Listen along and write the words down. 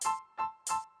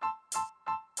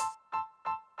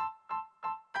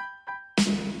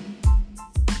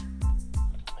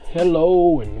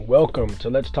Hello and welcome to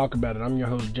Let's Talk About It. I'm your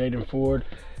host, Jaden Ford,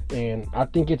 and I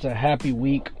think it's a happy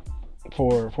week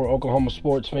for Oklahoma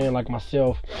sports fan like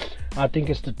myself. I think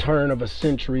it's the turn of a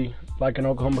century like an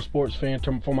Oklahoma sports fan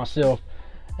for myself,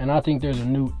 and I think there's a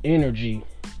new energy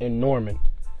in Norman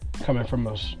coming from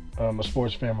a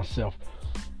sports fan myself.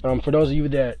 For those of you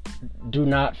that do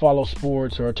not follow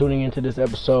sports or are tuning into this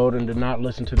episode and did not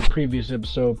listen to the previous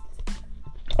episode,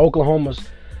 Oklahoma's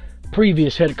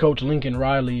previous head coach Lincoln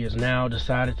Riley has now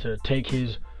decided to take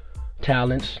his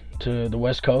talents to the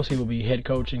West Coast. He will be head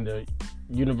coaching the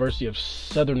University of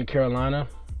Southern Carolina,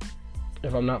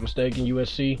 if I'm not mistaken,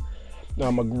 USC.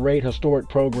 A great historic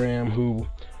program who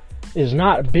is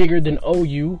not bigger than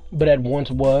OU, but at once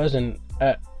was, and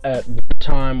at the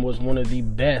time was one of the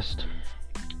best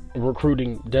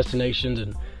recruiting destinations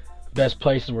and best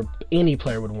places where any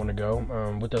player would want to go,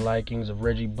 with the likings of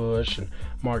Reggie Bush and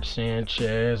Mark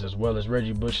Sanchez, as well as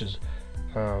Reggie Bush's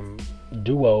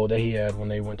duo that he had when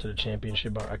they went to the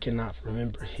championship. I cannot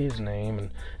remember his name,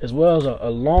 and as well as a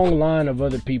long line of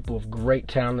other people of great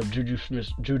talent, of Juju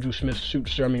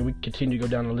Smith-Schuster. I mean, we continue to go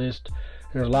down the list.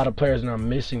 There's a lot of players that I'm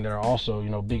missing that are also,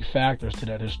 big factors to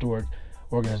that historic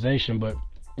organization. But,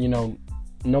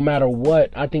 no matter what,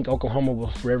 I think Oklahoma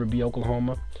will forever be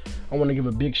Oklahoma. I want to give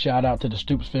a big shout out to the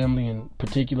Stoops family, in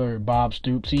particular Bob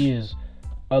Stoops. He is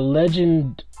a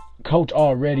legend coach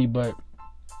already, but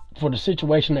for the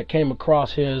situation that came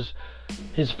across his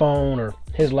phone or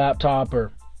his laptop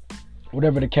or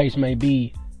whatever the case may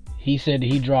be, he said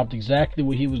he dropped exactly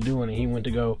what he was doing and he went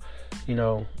to go,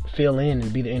 fill in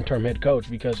and be the interim head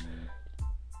coach. Because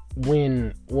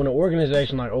when an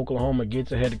organization like Oklahoma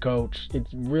gets a head coach,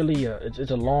 it's really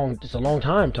it's a long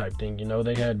time type thing.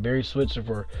 They had Barry Switzer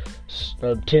for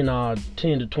 10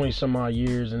 to 20 some odd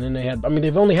years, and then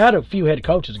they've only had a few head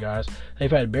coaches, guys.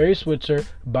 They've had Barry Switzer,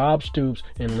 Bob Stoops,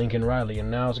 and Lincoln Riley, and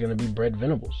now it's going to be Brett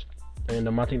Venables. And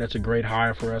I think that's a great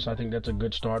hire for us. I think that's a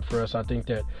good start for us. I think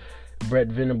that Brett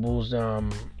Venables'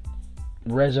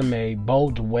 resume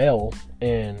bodes well,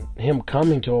 and him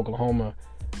coming to Oklahoma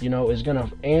is going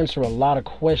to answer a lot of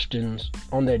questions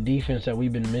on that defense that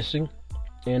we've been missing.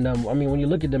 And, when you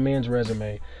look at the man's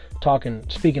resume,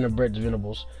 speaking of Brett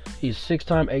Venables, he's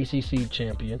 6-time ACC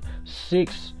champion,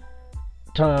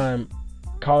 6-time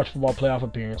college football playoff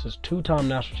appearances, 2-time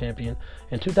national champion.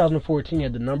 In 2014, he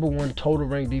had the number one total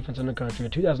ranked defense in the country.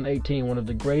 In 2018, one of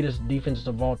the greatest defenses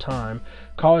of all time,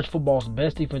 college football's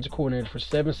best defensive coordinator for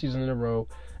 7 seasons in a row.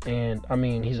 And,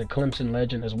 he's a Clemson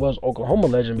legend as well as Oklahoma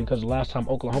legend, because the last time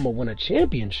Oklahoma won a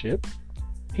championship,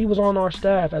 he was on our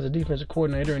staff as a defensive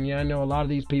coordinator. And, I know a lot of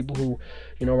these people who,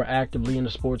 were actively in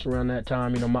the sports around that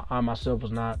time. I myself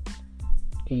was not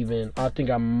even, I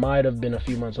think I might have been a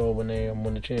few months old when they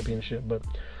won the championship. But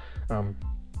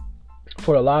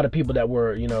for a lot of people that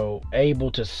were, able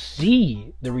to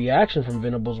see the reaction from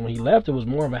Venables when he left, it was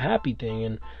more of a happy thing.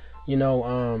 And,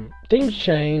 things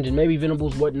changed, and maybe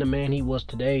Venables wasn't the man he was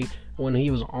today when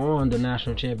he was on the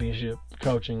national championship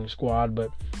coaching squad, but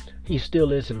he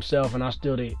still is himself, and I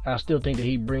still think that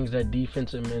he brings that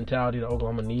defensive mentality that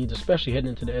Oklahoma needs, especially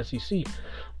heading into the SEC.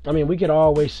 We could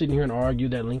always sit here and argue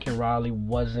that Lincoln Riley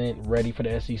wasn't ready for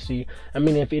the SEC.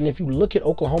 If you look at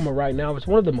Oklahoma right now, it's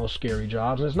one of the most scary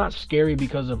jobs. And it's not scary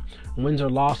because of wins or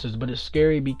losses, but it's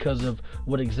scary because of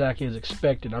what exactly is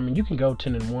expected. You can go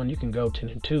 10-1, you can go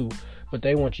 10-2, but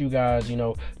they want you guys,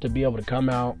 to be able to come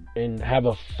out and have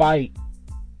a fight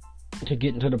to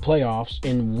get into the playoffs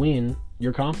and win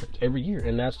your conference every year.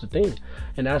 And that's the thing.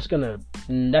 And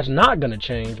that's not gonna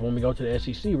change when we go to the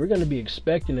SEC. We're gonna be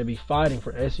expecting to be fighting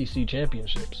for SEC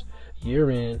championships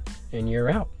year in and year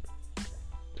out.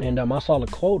 And I saw a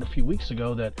quote a few weeks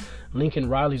ago that Lincoln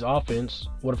Riley's offense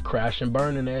would have crashed and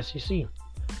burned in the SEC.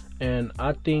 And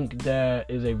I think that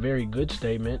is a very good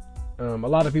statement. A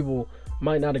lot of people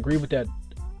might not agree with that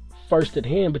first at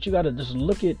hand, but you got to just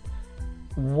look at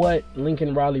what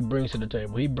Lincoln Riley brings to the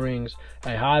table. He brings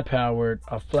a high-powered,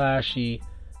 a flashy,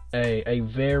 a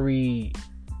very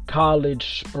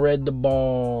college spread the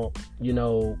ball,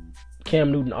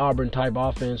 Cam Newton Auburn type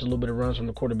offense, a little bit of runs from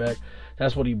the quarterback.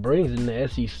 That's what he brings. In the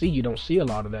SEC, you don't see a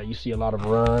lot of that. You see a lot of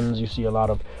runs, you see a lot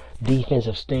of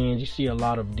defensive stands, you see a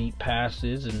lot of deep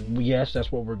passes, and yes,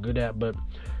 that's what we're good at, but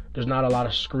there's not a lot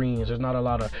of screens. There's not a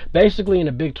lot of, basically in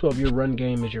the Big 12, your run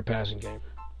game is your passing game.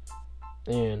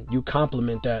 And you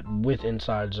complement that with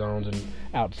inside zones and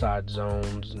outside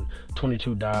zones and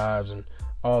 22 dives and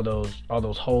all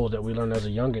those holes that we learned as a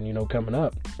youngin, coming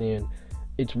up. And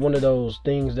it's one of those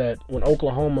things that when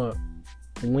Oklahoma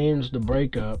wins the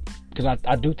breakup, because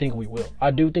I do think we will.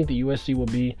 I do think the USC will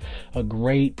be a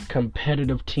great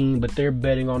competitive team, but they're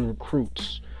betting on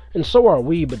recruits. and so are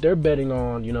we. But they're betting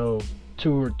on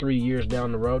 2 or 3 years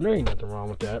down the road. There ain't nothing wrong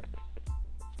with that.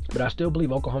 But I still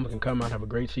believe Oklahoma can come out and have a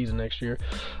great season next year.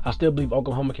 I still believe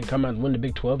Oklahoma can come out and win the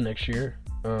Big 12 next year.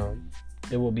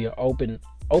 It will be an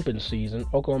open season.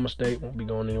 Oklahoma State won't be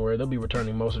going anywhere. They'll be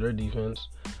returning most of their defense.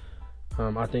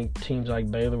 I think teams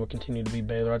like Baylor will continue to be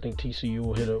Baylor. I think TCU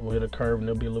will hit a curve and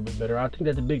they'll be a little bit better. I think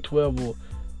that the Big 12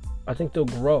 I think they'll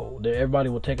grow. Everybody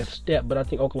will take a step, but I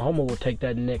think Oklahoma will take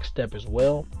that next step as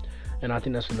well. And I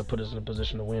think that's going to put us in a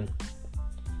position to win.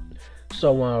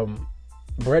 So,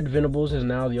 Brent Venables is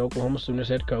now the Oklahoma Sooners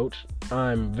head coach.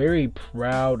 I'm very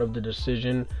proud of the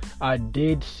decision. I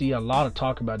did see a lot of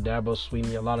talk about Dabo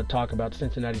Swinney, a lot of talk about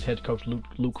Cincinnati's head coach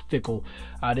Luke Fickell.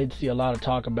 I did see a lot of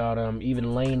talk about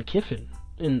even Lane Kiffin.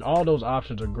 And all those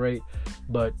options are great,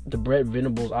 but the Brent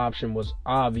Venables option was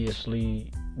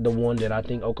obviously the one that I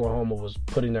think Oklahoma was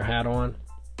putting their hat on.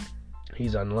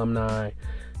 He's an alumni.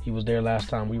 He was there last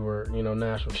time we were,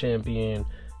 national champion.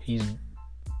 He's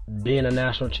been a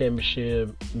national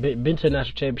championship, been to a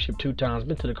national championship 2 times,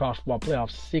 been to the college football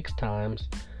playoffs 6 times.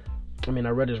 I mean, I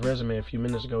read his resume a few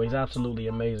minutes ago. He's absolutely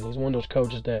amazing. He's one of those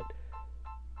coaches that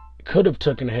could have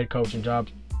taken a head coaching job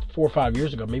 4 or 5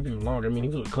 years ago, maybe even longer. I mean, he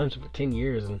was with Clemson for 10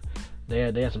 years, and they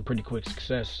had some pretty quick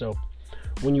success. So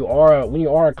when you are a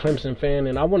Clemson fan,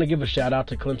 and I want to give a shout out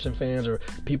to Clemson fans or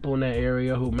people in that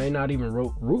area who may not even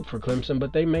root for Clemson,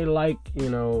 but they may like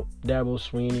Dabo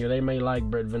Swinney, or they may like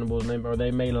Brent Venables, or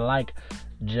they may like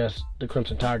just the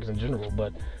Clemson Tigers in general.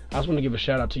 But I just want to give a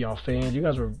shout out to y'all fans. You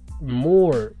guys were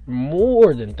more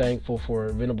than thankful for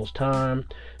Venables' time,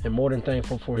 and more than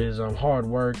thankful for his hard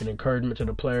work and encouragement to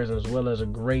the players, as well as a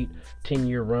great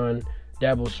 10-year run.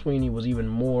 Dabo Swinney was even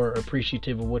more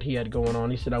appreciative of what he had going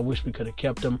on. He said, I wish we could have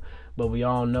kept him, but we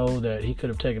all know that he could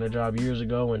have taken a job years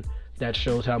ago, and that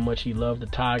shows how much he loved the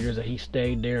Tigers, that he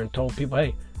stayed there and told people,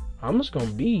 hey, I'm going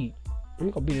to be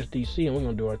this DC, and we're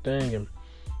going to do our thing. And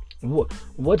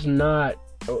what's not,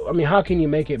 I mean, how can you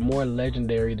make it more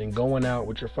legendary than going out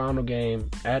with your final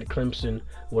game at Clemson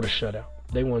with a shutout?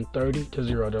 They won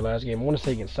 30-0 their last game. I want to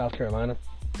say against South Carolina.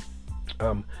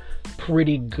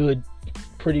 Pretty good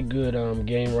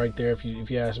game right there, if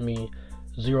you ask me.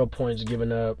 0 points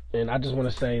given up. And I just want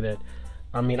to say that,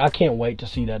 I mean, I can't wait to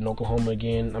see that in Oklahoma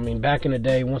again. I mean, back in the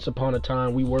day, once upon a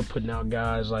time, we were putting out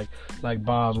guys like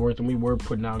Bosworth, and we were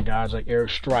putting out guys like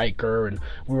Eric Striker, and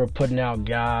we were putting out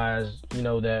guys,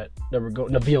 that were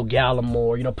going, Neville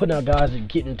Gallimore, putting out guys that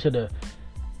get into the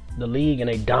league and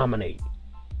they dominate.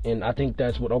 And I think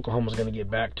that's what Oklahoma's going to get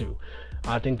back to.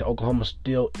 I think that Oklahoma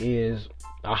still is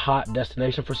a hot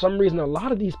destination. For some reason, a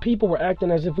lot of these people were acting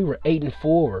as if we were 8-4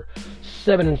 or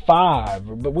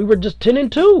 7-5, but we were just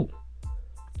 10-2.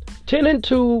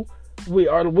 10-2. We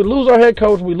lose our head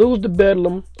coach. We lose to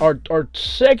Bedlam. Our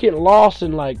second loss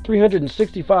in like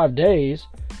 365 days,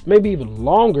 maybe even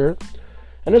longer.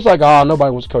 And it's like,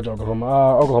 nobody wants to coach Oklahoma.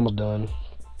 Oklahoma's done.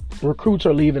 Recruits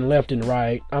are leaving left and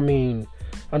right. I mean,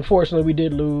 unfortunately, we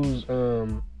did lose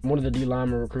one of the D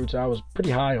lineman recruits I was pretty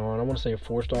high on. I want to say a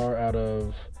 4-star out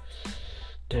of,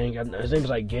 his name was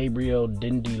like Gabriel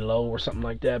Dindy Lowe or something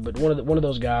like that. But one of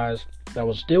those guys that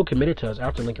was still committed to us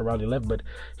after Lincoln Riley left, but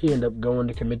he ended up going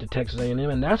to commit to Texas A&M,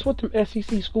 and that's what the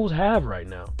SEC schools have right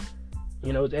now.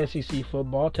 It's SEC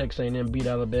football. Texas A&M beat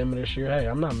Alabama this year. Hey,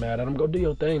 I'm not mad at them. Go do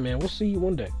your thing, man. We'll see you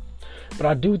one day. But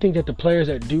I do think that the players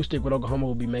that do stick with Oklahoma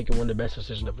will be making one of the best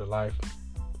decisions of their life,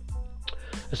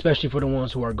 especially for the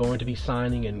ones who are going to be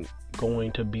signing and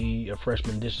going to be a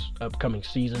freshman this upcoming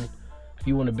season. If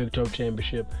you want a Big 12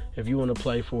 championship, if you want to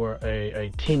play for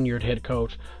a tenured head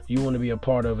coach, you want to be a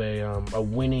part of a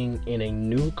winning in a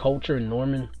new culture in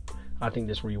Norman, I think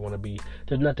that's where you want to be.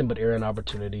 There's nothing but air and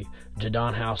opportunity.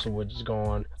 Jadon Hasselwood is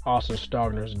gone. Austin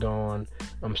Stogner is gone.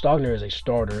 Stogner is a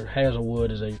starter.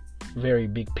 Hazelwood is a very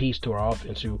big piece to our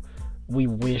offense who we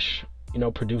wish,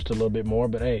 produced a little bit more.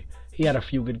 But, hey, he had a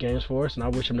few good games for us, and I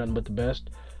wish him nothing but the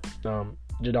best. Jadon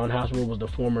Hasselwood was the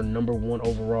former number 1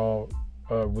 overall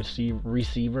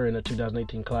receiver in the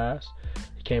 2018 class.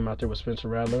 He came out there with Spencer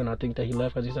Rattler, and I think that he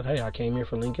left because he said, hey, I came here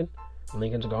for Lincoln.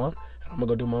 Lincoln's gone. I'm going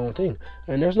to go do my own thing.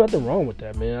 And there's nothing wrong with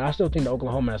that, man. I still think that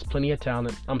Oklahoma has plenty of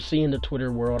talent. I'm seeing the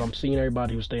Twitter world. I'm seeing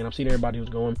everybody who's staying. I'm seeing everybody who's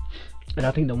going. And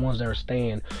I think the ones that are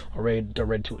staying are ready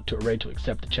to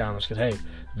accept the challenge. Because, hey,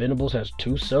 Venables has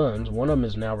 2 sons. One of them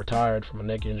is now retired from a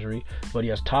neck injury. But he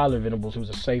has Tyler Venables, who's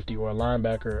a safety or a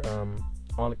linebacker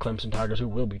on the Clemson Tigers, who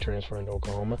will be transferring to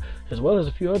Oklahoma, as well as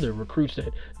a few other recruits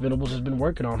that Venables has been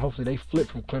working on. Hopefully they flip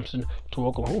from Clemson to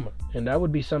Oklahoma. And that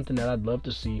would be something that I'd love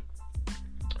to see.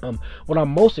 What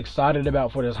I'm most excited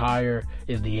about for this hire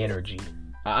is the energy.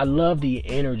 I love the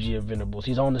energy of Venables.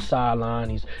 He's on the sideline.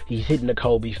 He's hitting the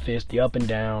Kobe fist, the up and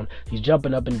down. He's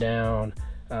jumping up and down.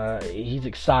 He's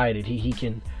excited. He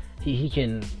can.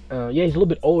 Yeah, he's a little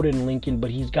bit older than Lincoln,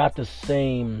 but he's got the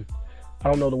same. I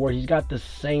don't know the word. He's got the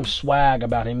same swag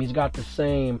about him. He's got the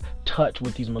same touch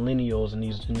with these millennials and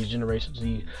these generations,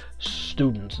 these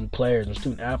students and players and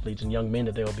student athletes and young men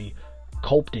that they'll be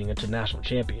sculpting into national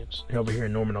champions over here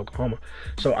in Norman, Oklahoma.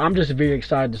 So I'm just very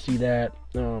excited to see that.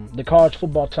 The college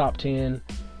football top 10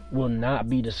 will not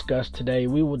be discussed today.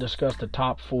 We will discuss the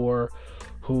top 4,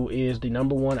 who is the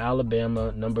number 1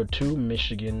 Alabama, number 2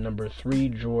 Michigan, number 3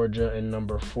 Georgia, and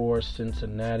number 4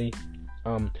 Cincinnati.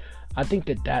 I think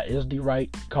that is the right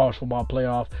college football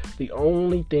playoff. The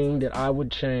only thing that I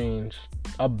would change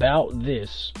about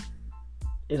this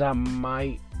is I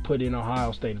might put in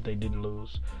Ohio State if they didn't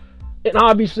lose. And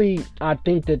obviously, I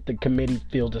think that the committee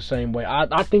feels the same way.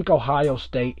 I think Ohio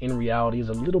State, in reality, is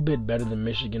a little bit better than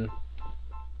Michigan.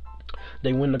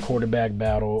 They win the quarterback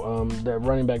battle. The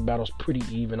running back battle is pretty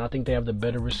even. I think they have the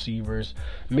better receivers.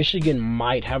 Michigan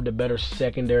might have the better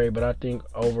secondary, but I think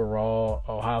overall,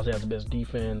 Ohio State has the best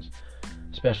defense.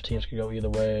 Special teams could go either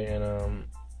way. And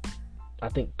I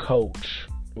think coach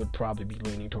would probably be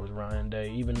leaning towards Ryan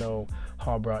Day, even though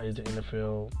Harbaugh is an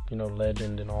NFL,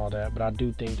 legend and all that. But I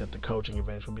do think that the coaching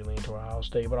advantage will be leaning to Ohio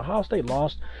State. But Ohio State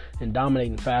lost in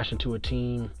dominating fashion to a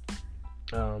team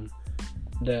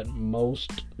that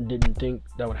most didn't think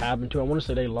that would happen to. I want to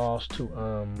say they lost to,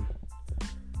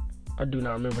 I do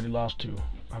not remember who they lost to.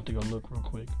 I have to go look real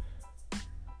quick.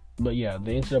 But yeah,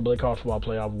 the NCAA college football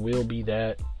playoff will be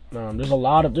that. There's a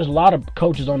lot of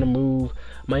coaches on the move.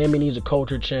 Miami needs a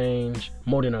culture change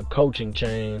more than a coaching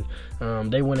change.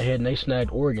 They went ahead and they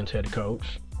snagged Oregon's head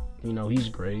coach. He's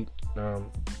great.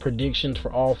 Predictions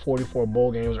for all 44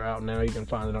 bowl games are out now. You can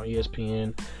find it on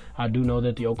ESPN. I do know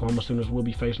that the Oklahoma Sooners will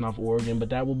be facing off Oregon, but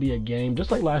that will be a game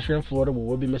just like last year in Florida where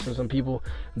we'll be missing some people.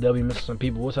 They'll be missing some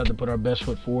people. We'll just have to put our best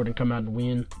foot forward and come out and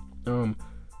win.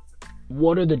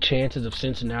 What are the chances of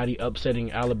Cincinnati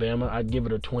upsetting Alabama? I'd give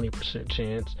it a 20%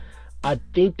 chance. I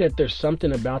think that there's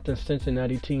something about the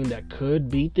Cincinnati team that could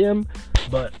beat them,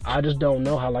 but I just don't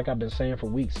know how, like I've been saying for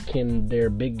weeks, can their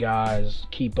big guys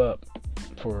keep up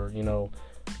for,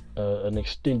 an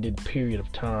extended period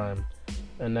of time,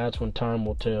 and that's when time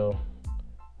will tell.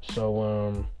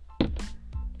 So,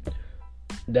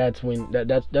 that's when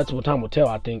that's what time will tell.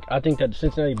 I think that the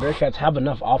Cincinnati Bearcats have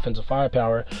enough offensive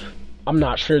firepower. I'm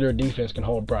not sure their defense can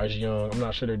hold Bryce Young. I'm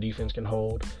not sure their defense can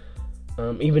hold,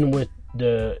 even with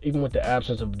the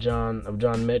absence of John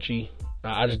Mechie.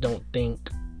 I just don't think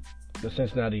the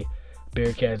Cincinnati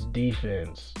Bearcats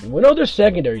defense. We know their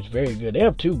secondary is very good. They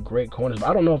have 2 great corners, but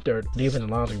I don't know if their defensive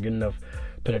lines are good enough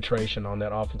penetration on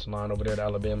that offensive line over there at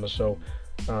Alabama. So,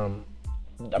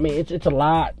 it's a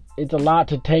lot. It's a lot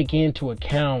to take into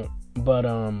account, but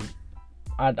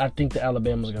I think the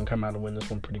Alabama's gonna come out and win this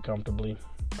one pretty comfortably,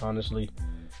 honestly.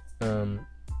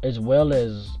 As well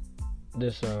as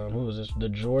this, who was this? The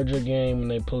Georgia game when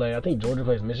they play. I think Georgia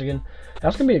plays Michigan.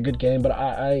 That's gonna be a good game, but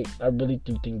I really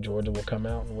do think Georgia will come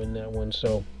out and win that one.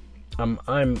 So,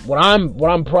 what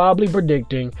I'm probably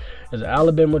predicting is an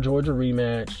Alabama Georgia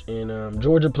rematch, and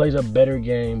Georgia plays a better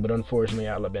game, but unfortunately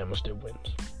Alabama still wins.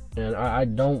 And I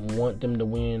don't want them to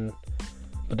win,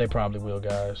 but they probably will,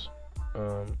 guys.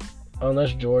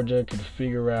 Unless Georgia could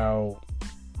figure out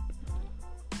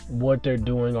what they're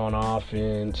doing on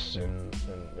offense, and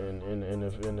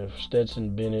if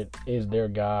Stetson Bennett is their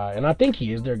guy, and I think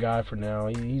he is their guy for now.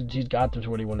 He's got them to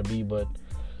where they want to be, but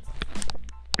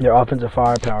their offensive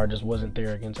firepower just wasn't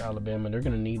there against Alabama. They're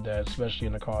going to need that, especially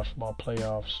in the college football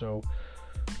playoffs. So,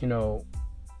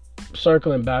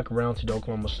 circling back around to the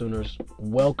Oklahoma Sooners,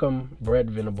 welcome Brett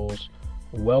Venables.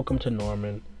 Welcome to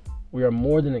Norman. We are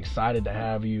more than excited to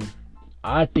have you.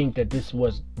 I think that this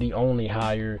was the only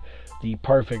hire, the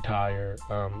perfect hire.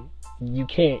 You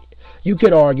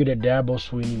could argue that Dabo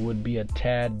Swinney would be a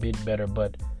tad bit better,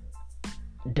 but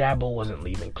Dabo wasn't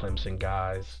leaving Clemson,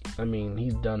 guys.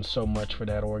 He's done so much for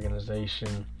that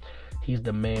organization. He's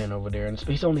the man over there, and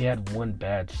he's only had one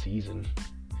bad season,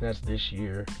 and that's this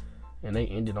year. And they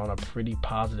ended on a pretty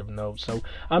positive note. So,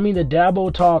 the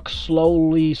Dabo talk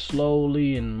slowly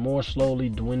and more slowly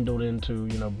dwindled into,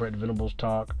 Brett Venables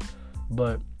talk.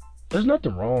 But there's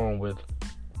nothing wrong with,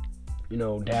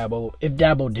 Dabo. If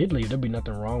Dabo did leave, there'd be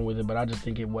nothing wrong with it. But I just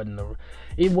think it wasn't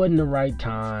the right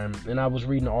time. And I was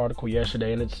reading an article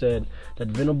yesterday, and it said that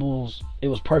Venables, it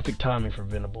was perfect timing for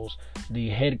Venables. The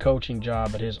head coaching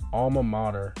job at his alma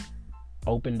mater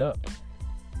opened up.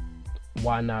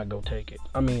 Why not go take it?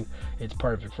 It's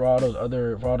perfect for all those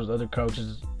other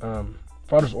coaches,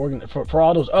 for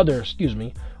all those other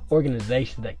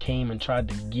organizations that came and tried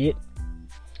to get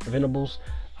Venables,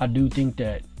 I do think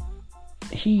that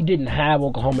he didn't have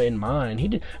Oklahoma in mind. He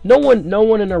did. No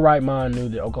one in their right mind knew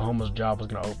that Oklahoma's job was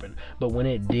going to open. But when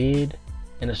it did,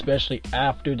 and especially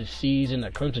after the season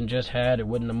that Clemson just had, it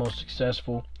wasn't the most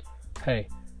successful. Hey,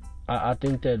 I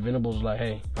think that Venables was like,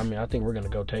 hey, I think we're going to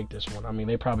go take this one.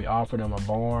 They probably offered him a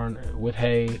barn with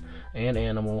hay and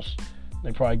animals.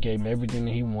 They probably gave him everything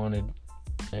that he wanted,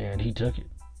 and he took it.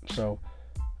 So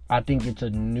I think it's a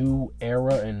new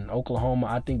era in Oklahoma.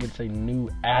 I think it's a new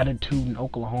attitude in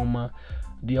Oklahoma.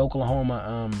 The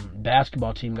Oklahoma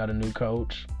basketball team got a new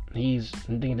coach. I think his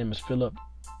name is Philip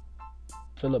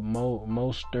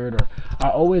Mostert. Or I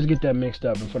always get that mixed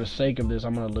up. And for the sake of this,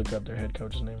 I'm going to look up their head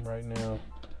coach's name right now.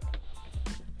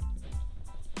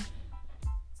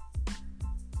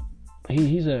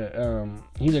 He's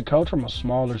a coach from a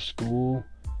smaller school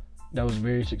that was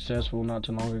very successful not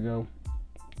too long ago.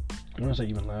 I want to say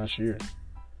even last year.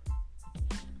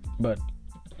 But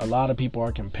a lot of people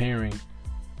are comparing.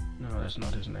 No, that's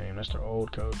not his name. That's their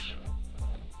old coach.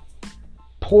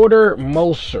 Porter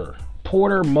Moser.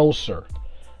 Porter Moser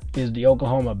is the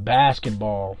Oklahoma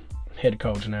basketball head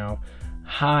coach now.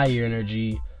 High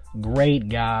energy, great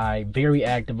guy, very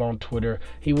active on Twitter.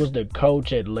 He was the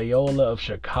coach at Loyola of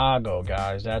Chicago,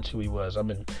 guys. That's who he was.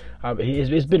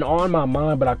 It's been on my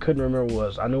mind, but I couldn't remember what it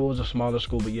was. I knew it was a smaller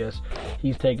school, but yes,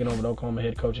 he's taking over the Oklahoma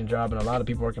head coaching job, and a lot of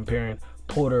people are comparing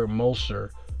Porter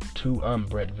Moser to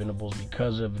Brett Venables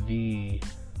because of the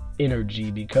energy,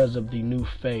 because of the new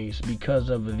face, because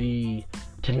of the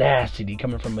tenacity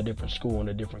coming from a different school and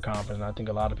a different conference. And I think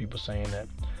a lot of people saying that,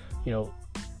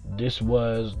 this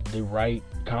was the right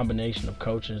combination of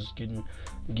coaches getting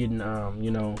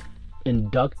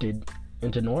inducted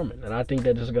into Norman. And I think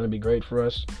that this is going to be great for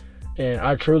us. And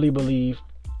I truly believe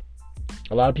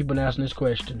a lot of people are asking this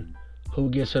question: who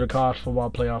gets to the college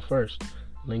football playoff first,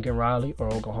 Lincoln Riley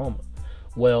or Oklahoma?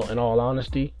 Well, in all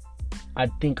honesty, I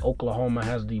think Oklahoma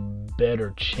has the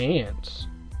better chance.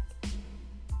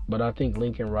 But I think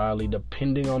Lincoln Riley,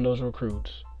 depending on those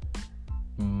recruits,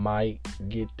 might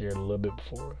get there a little bit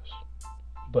before us.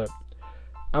 But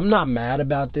I'm not mad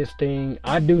about this thing.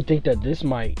 I do think that this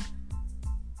might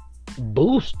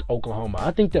boost Oklahoma.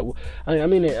 I think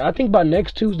by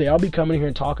next Tuesday I'll be coming here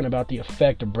and talking about the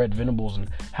effect of Brett Venables and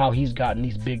how he's gotten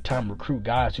these big time recruit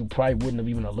guys who probably wouldn't have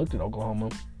even looked at Oklahoma,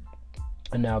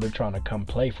 and now they're trying to come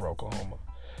play for Oklahoma.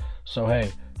 So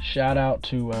hey, shout out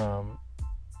to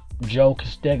Joe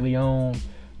Castiglione.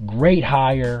 Great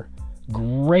hire.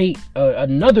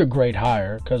 Another great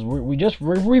hire, because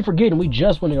we're forgetting we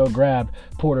just want to go grab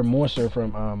Porter Moser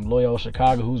from Loyola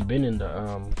Chicago, who's been in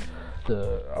the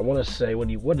I want to say what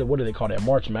do they call that,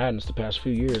 March Madness the past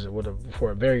few years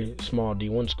for a very small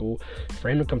D1 school. For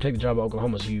him to come take the job at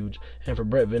Oklahoma is huge, and for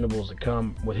Brett Venables to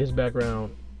come with his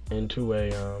background into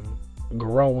a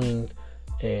growing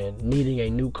and needing a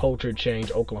new culture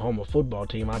change Oklahoma football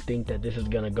team, I think that this is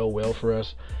going to go well for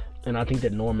us, and I think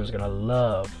that Norman's going to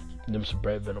love them some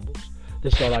Brett Venables.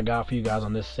 This is all I got for you guys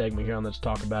on this segment here on Let's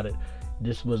Talk About It.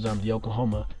 This was the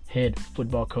Oklahoma head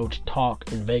football coach talk,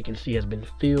 and vacancy has been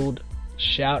filled.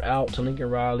 Shout out to Lincoln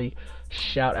Riley.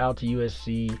 Shout out to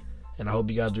USC. And I hope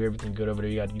you guys do everything good over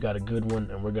there. You got a good one,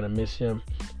 and we're going to miss him.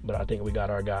 But I think we got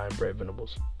our guy in Brett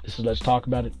Venables. This is Let's Talk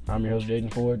About It. I'm your host,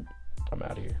 Jaden Ford. I'm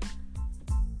out of here.